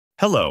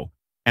Hello,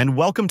 and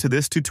welcome to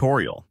this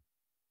tutorial.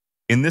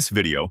 In this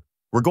video,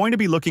 we're going to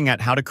be looking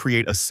at how to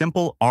create a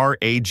simple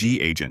RAG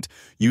agent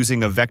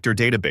using a vector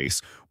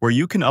database where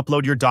you can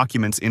upload your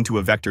documents into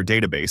a vector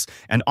database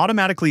and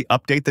automatically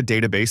update the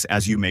database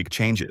as you make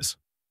changes.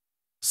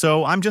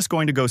 So I'm just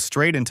going to go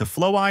straight into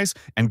Flowise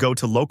and go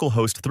to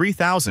localhost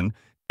 3000,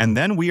 and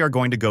then we are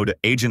going to go to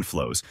agent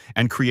flows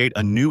and create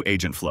a new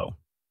agent flow.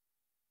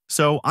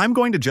 So I'm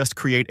going to just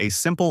create a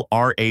simple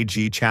RAG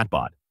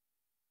chatbot.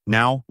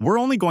 Now, we're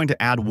only going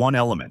to add one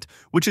element,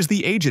 which is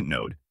the agent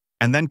node,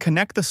 and then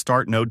connect the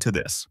start node to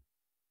this.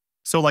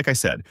 So like I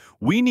said,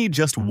 we need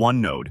just one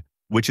node,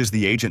 which is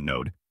the agent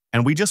node,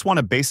 and we just want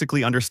to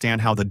basically understand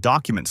how the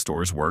document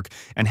stores work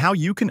and how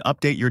you can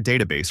update your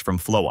database from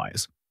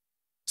Flowise.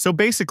 So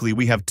basically,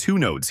 we have two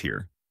nodes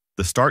here,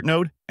 the start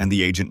node and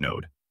the agent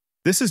node.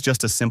 This is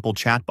just a simple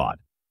chatbot.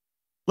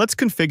 Let's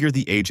configure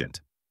the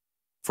agent.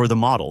 For the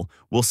model,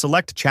 we'll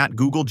select Chat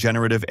Google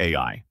Generative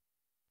AI.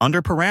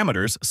 Under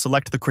Parameters,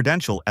 select the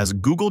credential as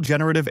Google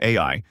Generative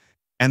AI,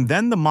 and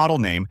then the model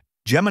name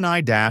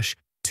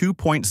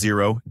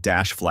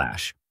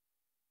Gemini-2.0-Flash.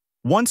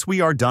 Once we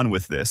are done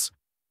with this,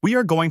 we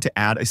are going to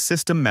add a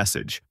system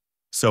message.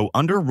 So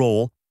under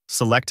Role,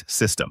 select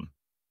System.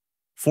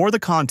 For the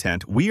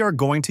content, we are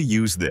going to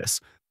use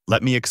this.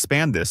 Let me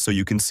expand this so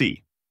you can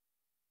see.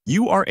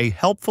 You are a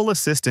helpful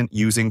assistant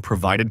using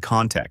provided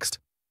context.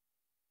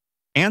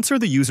 Answer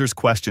the user's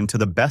question to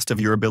the best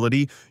of your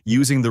ability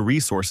using the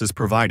resources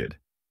provided.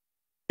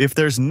 If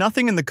there's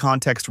nothing in the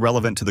context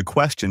relevant to the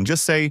question,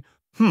 just say,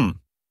 I'm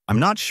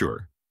not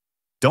sure.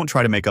 Don't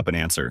try to make up an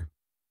answer.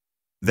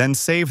 Then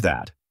save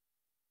that.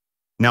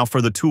 Now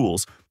for the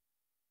tools,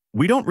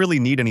 we don't really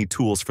need any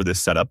tools for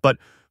this setup, but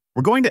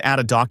we're going to add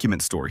a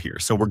document store here.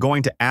 So we're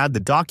going to add the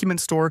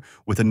document store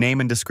with a name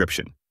and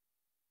description.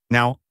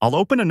 Now, I'll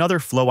open another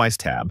Flowise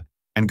tab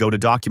and go to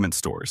Document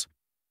Stores.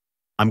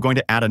 I'm going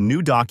to add a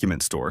new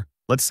document store.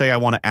 Let's say I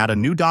want to add a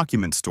new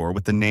document store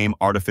with the name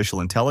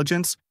Artificial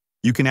Intelligence.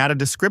 You can add a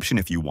description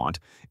if you want.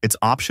 It's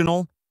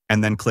optional,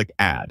 and then click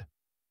Add.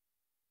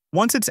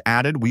 Once it's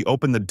added, we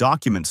open the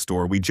document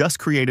store we just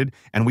created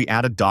and we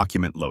add a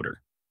document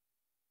loader.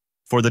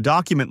 For the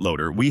document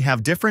loader, we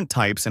have different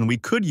types and we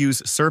could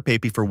use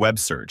SerpAPI for web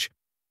search.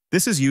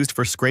 This is used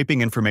for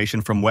scraping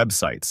information from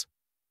websites.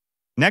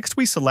 Next,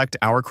 we select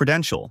our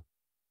credential.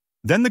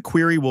 Then the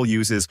query we'll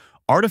use is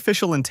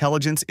Artificial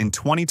Intelligence in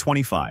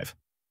 2025.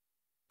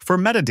 For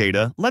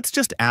metadata, let's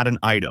just add an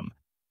item,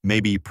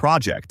 maybe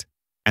project,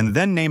 and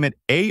then name it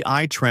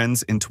AI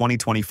Trends in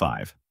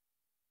 2025.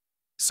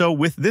 So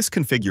with this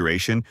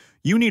configuration,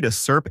 you need a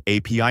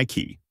SerpAPI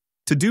key.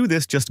 To do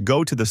this, just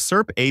go to the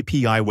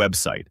SerpAPI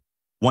website.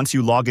 Once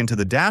you log into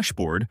the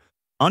dashboard,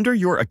 under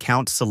your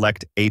account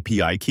select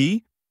API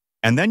key,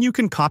 and then you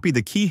can copy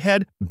the key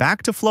head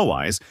back to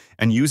Flowise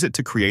and use it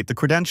to create the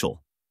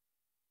credential.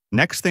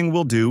 Next thing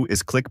we'll do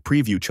is click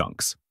Preview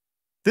Chunks.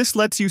 This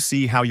lets you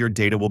see how your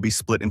data will be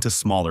split into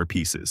smaller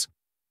pieces.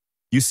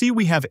 You see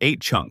we have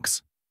 8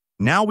 chunks.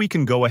 Now we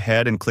can go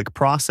ahead and click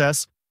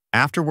Process.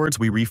 Afterwards,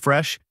 we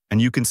refresh, and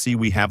you can see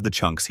we have the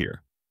chunks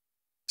here.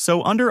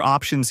 So under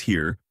Options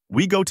here,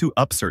 we go to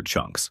Upsert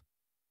Chunks.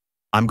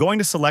 I'm going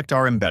to select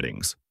our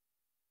embeddings.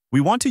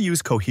 We want to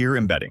use Cohere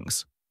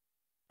embeddings.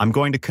 I'm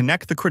going to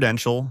connect the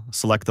credential,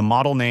 select the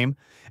model name,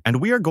 and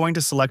we are going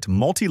to select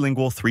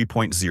Multilingual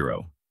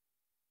 3.0.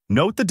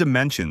 Note the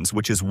dimensions,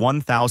 which is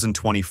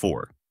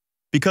 1024.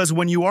 Because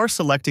when you are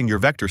selecting your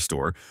vector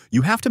store,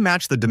 you have to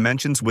match the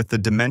dimensions with the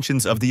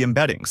dimensions of the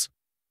embeddings.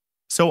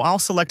 So I'll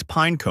select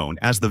Pinecone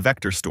as the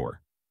vector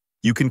store.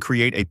 You can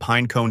create a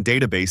Pinecone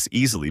database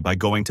easily by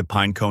going to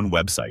Pinecone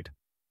website.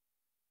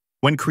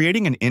 When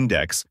creating an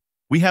index,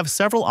 we have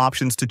several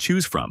options to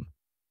choose from.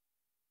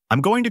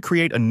 I'm going to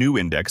create a new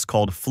index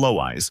called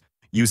Flowise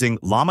using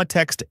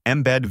LlamaText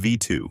Embed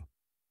v2.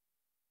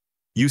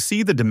 You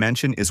see the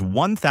dimension is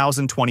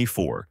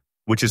 1024,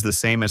 which is the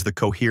same as the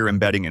Cohere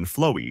embedding in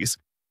Flowise.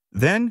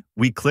 Then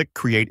we click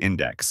Create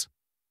Index.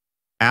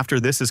 After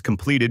this is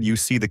completed, you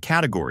see the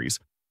categories,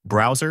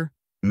 Browser,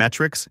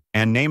 Metrics,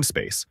 and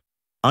Namespace.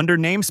 Under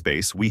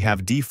Namespace, we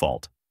have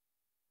Default.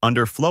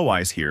 Under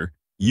Flowise here,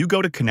 you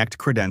go to Connect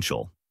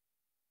Credential.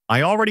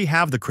 I already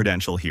have the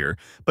credential here,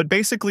 but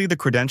basically the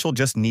credential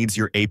just needs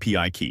your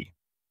API key.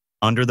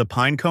 Under the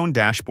Pinecone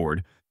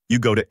dashboard, you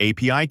go to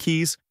API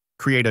Keys,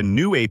 create a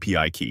new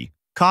API key,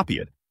 copy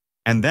it,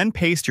 and then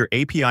paste your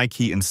API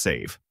key and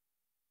save.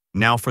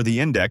 Now for the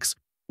index,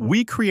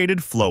 we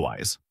created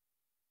Flowise.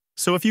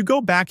 So if you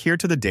go back here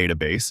to the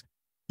database,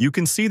 you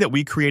can see that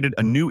we created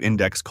a new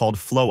index called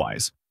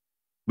Flowise.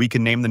 We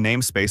can name the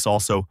namespace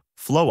also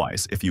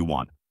Flowise if you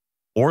want,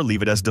 or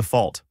leave it as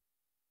default.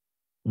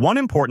 One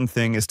important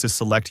thing is to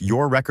select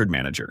your record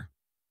manager.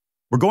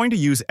 We're going to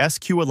use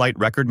SQLite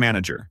Record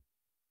Manager.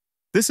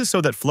 This is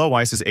so that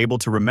Flowise is able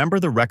to remember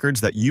the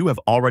records that you have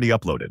already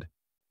uploaded.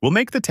 We'll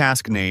make the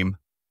task name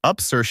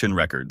Upsertion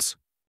Records.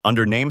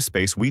 Under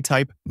Namespace, we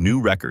type New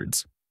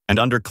Records, and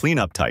under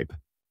Cleanup type.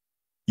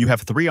 You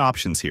have 3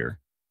 options here: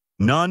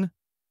 None,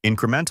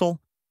 Incremental,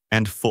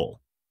 and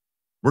Full.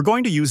 We're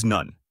going to use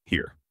None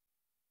here.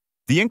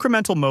 The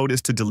incremental mode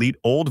is to delete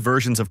old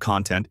versions of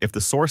content if the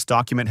source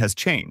document has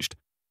changed,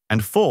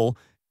 and full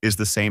is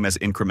the same as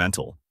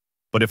incremental.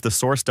 But if the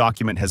source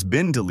document has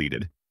been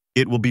deleted,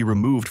 it will be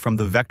removed from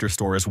the vector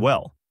store as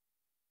well.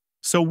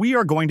 So we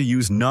are going to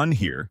use none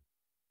here.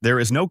 There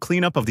is no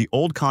cleanup of the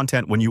old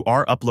content when you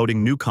are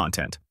uploading new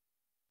content.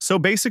 So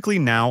basically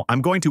now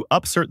I'm going to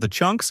upsert the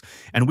chunks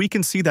and we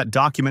can see that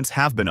documents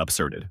have been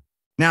upserted.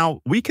 Now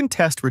we can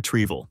test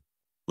retrieval.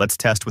 Let's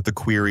test with the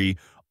query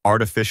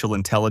artificial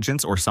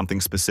intelligence or something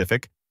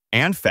specific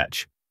and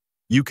fetch.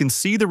 You can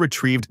see the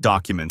retrieved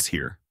documents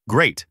here.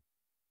 Great.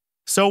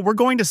 So we're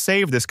going to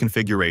save this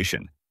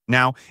configuration.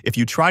 Now, if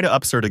you try to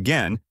upsert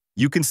again,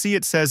 you can see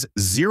it says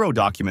 0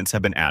 documents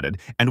have been added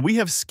and we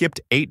have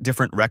skipped 8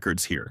 different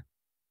records here.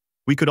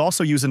 We could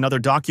also use another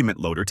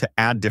document loader to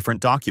add different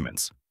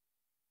documents.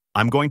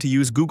 I'm going to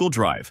use Google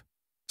Drive.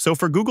 So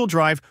for Google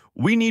Drive,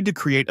 we need to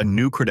create a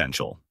new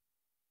credential.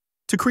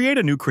 To create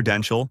a new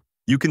credential,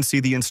 you can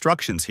see the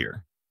instructions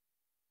here.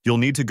 You'll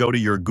need to go to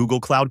your Google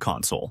Cloud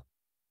Console.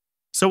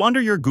 So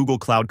under your Google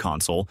Cloud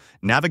Console,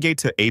 navigate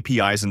to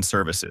APIs and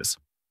Services.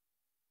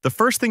 The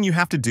first thing you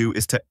have to do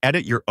is to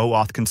edit your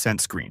OAuth consent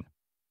screen.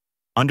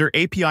 Under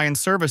API and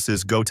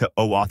Services, go to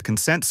OAuth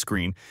consent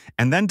screen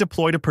and then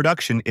deploy to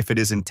production if it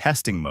is in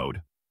testing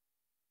mode.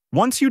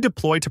 Once you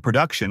deploy to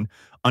production,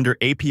 under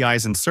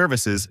APIs and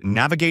Services,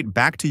 navigate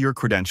back to your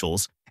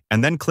credentials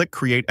and then click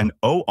Create an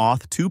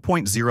OAuth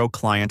 2.0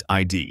 Client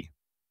ID.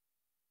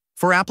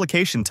 For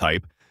application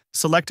type,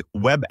 select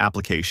Web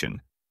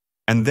Application,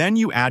 and then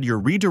you add your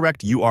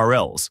redirect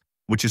URLs,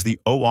 which is the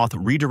OAuth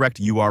redirect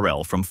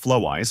URL from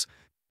Flowise,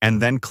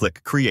 and then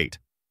click Create.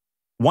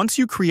 Once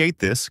you create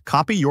this,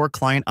 copy your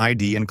client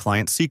ID and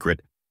client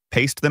secret,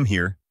 paste them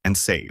here, and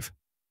save.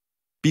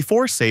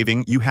 Before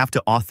saving, you have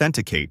to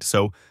authenticate,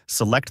 so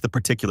select the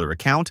particular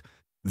account,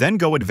 then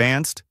go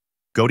Advanced,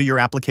 go to your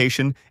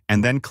application,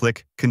 and then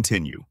click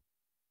Continue.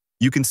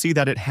 You can see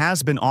that it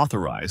has been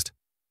authorized.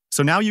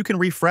 So now you can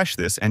refresh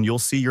this and you'll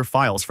see your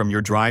files from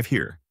your drive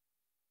here.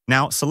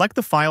 Now, select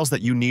the files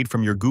that you need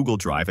from your Google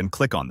Drive and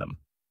click on them.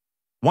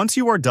 Once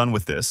you are done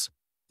with this,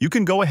 you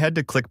can go ahead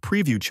to click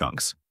Preview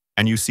Chunks,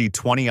 and you see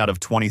 20 out of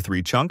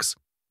 23 chunks,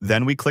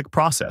 then we click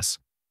Process.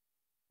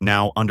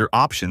 Now, under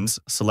Options,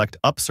 select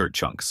Upsert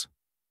Chunks.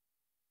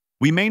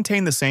 We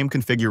maintain the same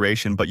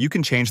configuration, but you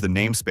can change the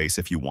namespace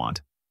if you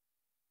want.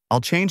 I'll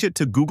change it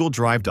to Google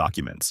Drive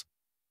Documents.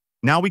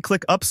 Now we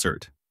click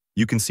Upsert.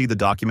 You can see the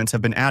documents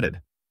have been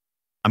added.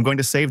 I'm going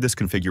to save this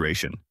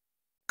configuration.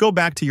 Go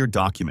back to your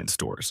document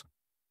stores.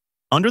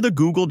 Under the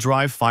Google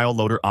Drive File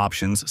Loader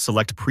options,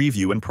 select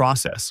Preview and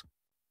Process.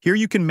 Here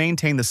you can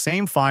maintain the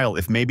same file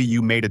if maybe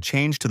you made a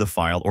change to the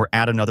file or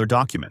add another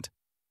document.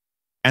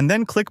 And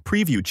then click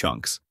Preview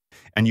Chunks,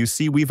 and you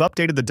see we've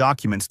updated the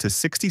documents to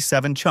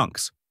 67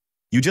 chunks.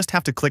 You just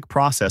have to click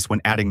Process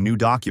when adding new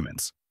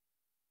documents.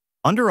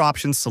 Under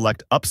Options,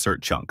 select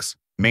Upsert Chunks.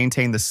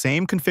 Maintain the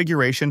same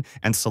configuration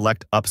and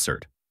select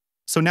Upsert.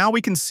 So now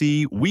we can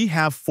see we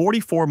have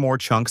 44 more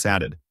chunks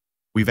added.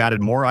 We've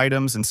added more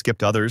items and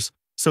skipped others,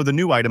 so the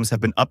new items have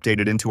been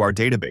updated into our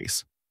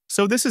database.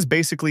 So this is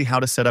basically how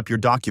to set up your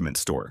document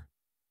store.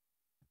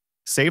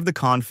 Save the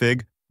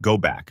config, go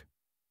back.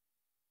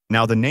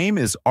 Now the name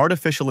is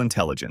Artificial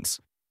Intelligence.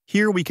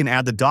 Here we can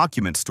add the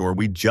document store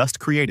we just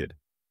created.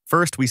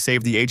 First, we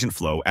save the agent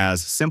flow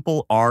as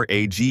simple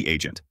RAG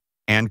agent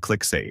and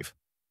click Save.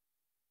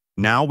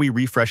 Now we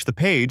refresh the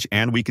page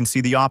and we can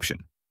see the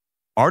option.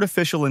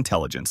 Artificial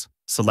Intelligence.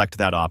 Select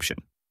that option.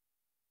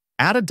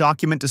 Add a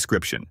document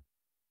description.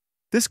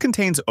 This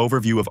contains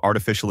overview of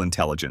artificial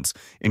intelligence,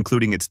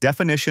 including its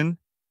definition,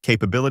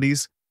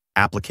 capabilities,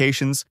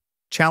 applications,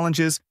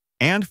 challenges,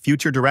 and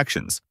future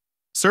directions,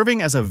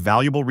 serving as a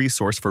valuable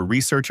resource for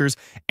researchers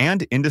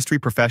and industry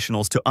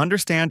professionals to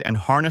understand and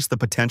harness the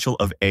potential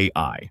of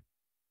AI.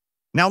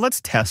 Now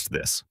let's test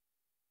this.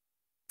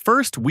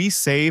 First, we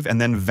save and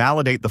then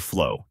validate the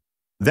flow.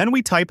 Then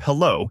we type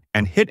hello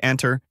and hit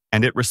enter,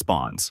 and it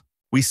responds.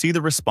 We see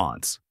the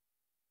response.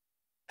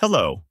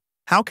 Hello,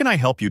 how can I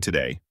help you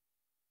today?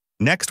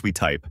 Next, we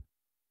type,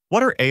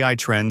 what are AI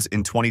trends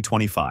in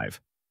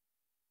 2025?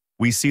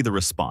 We see the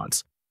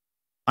response.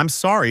 I'm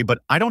sorry, but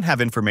I don't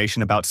have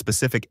information about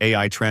specific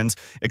AI trends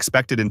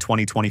expected in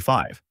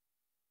 2025.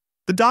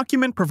 The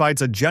document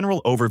provides a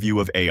general overview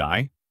of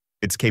AI,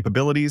 its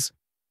capabilities,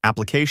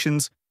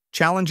 applications,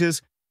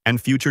 challenges, and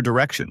future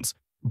directions,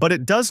 but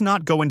it does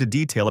not go into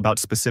detail about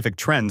specific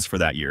trends for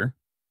that year.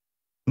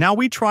 Now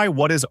we try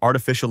what is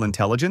artificial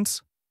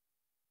intelligence.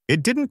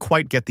 It didn't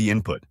quite get the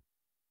input.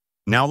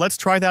 Now let's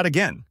try that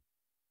again.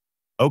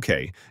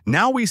 Okay,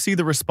 now we see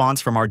the response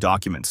from our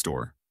document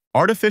store.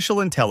 Artificial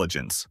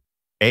intelligence,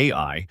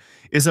 AI,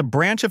 is a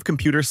branch of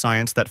computer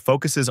science that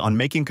focuses on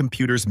making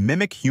computers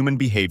mimic human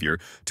behavior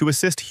to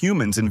assist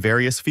humans in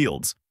various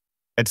fields,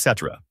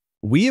 etc.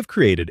 We have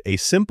created a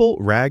simple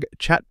RAG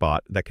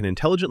chatbot that can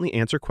intelligently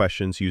answer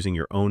questions using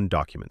your own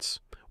documents.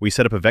 We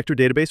set up a vector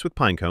database with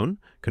Pinecone,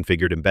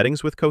 configured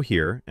embeddings with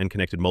Cohere, and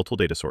connected multiple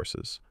data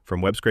sources,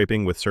 from web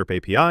scraping with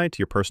SerpAPI to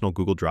your personal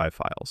Google Drive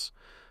files.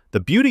 The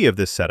beauty of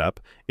this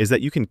setup is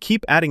that you can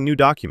keep adding new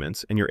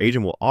documents and your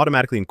agent will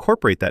automatically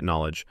incorporate that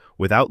knowledge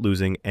without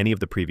losing any of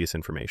the previous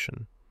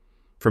information.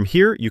 From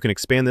here, you can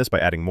expand this by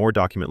adding more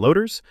document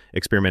loaders,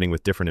 experimenting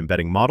with different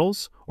embedding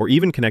models, or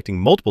even connecting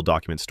multiple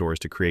document stores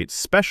to create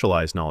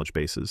specialized knowledge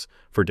bases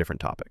for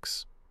different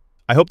topics.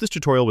 I hope this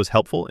tutorial was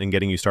helpful in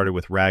getting you started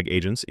with RAG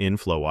agents in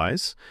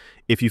Flowise.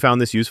 If you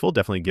found this useful,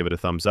 definitely give it a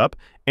thumbs up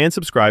and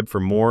subscribe for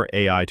more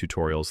AI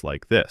tutorials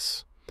like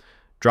this.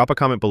 Drop a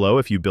comment below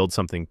if you build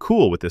something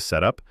cool with this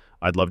setup.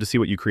 I'd love to see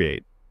what you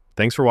create.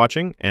 Thanks for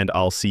watching, and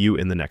I'll see you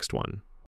in the next one.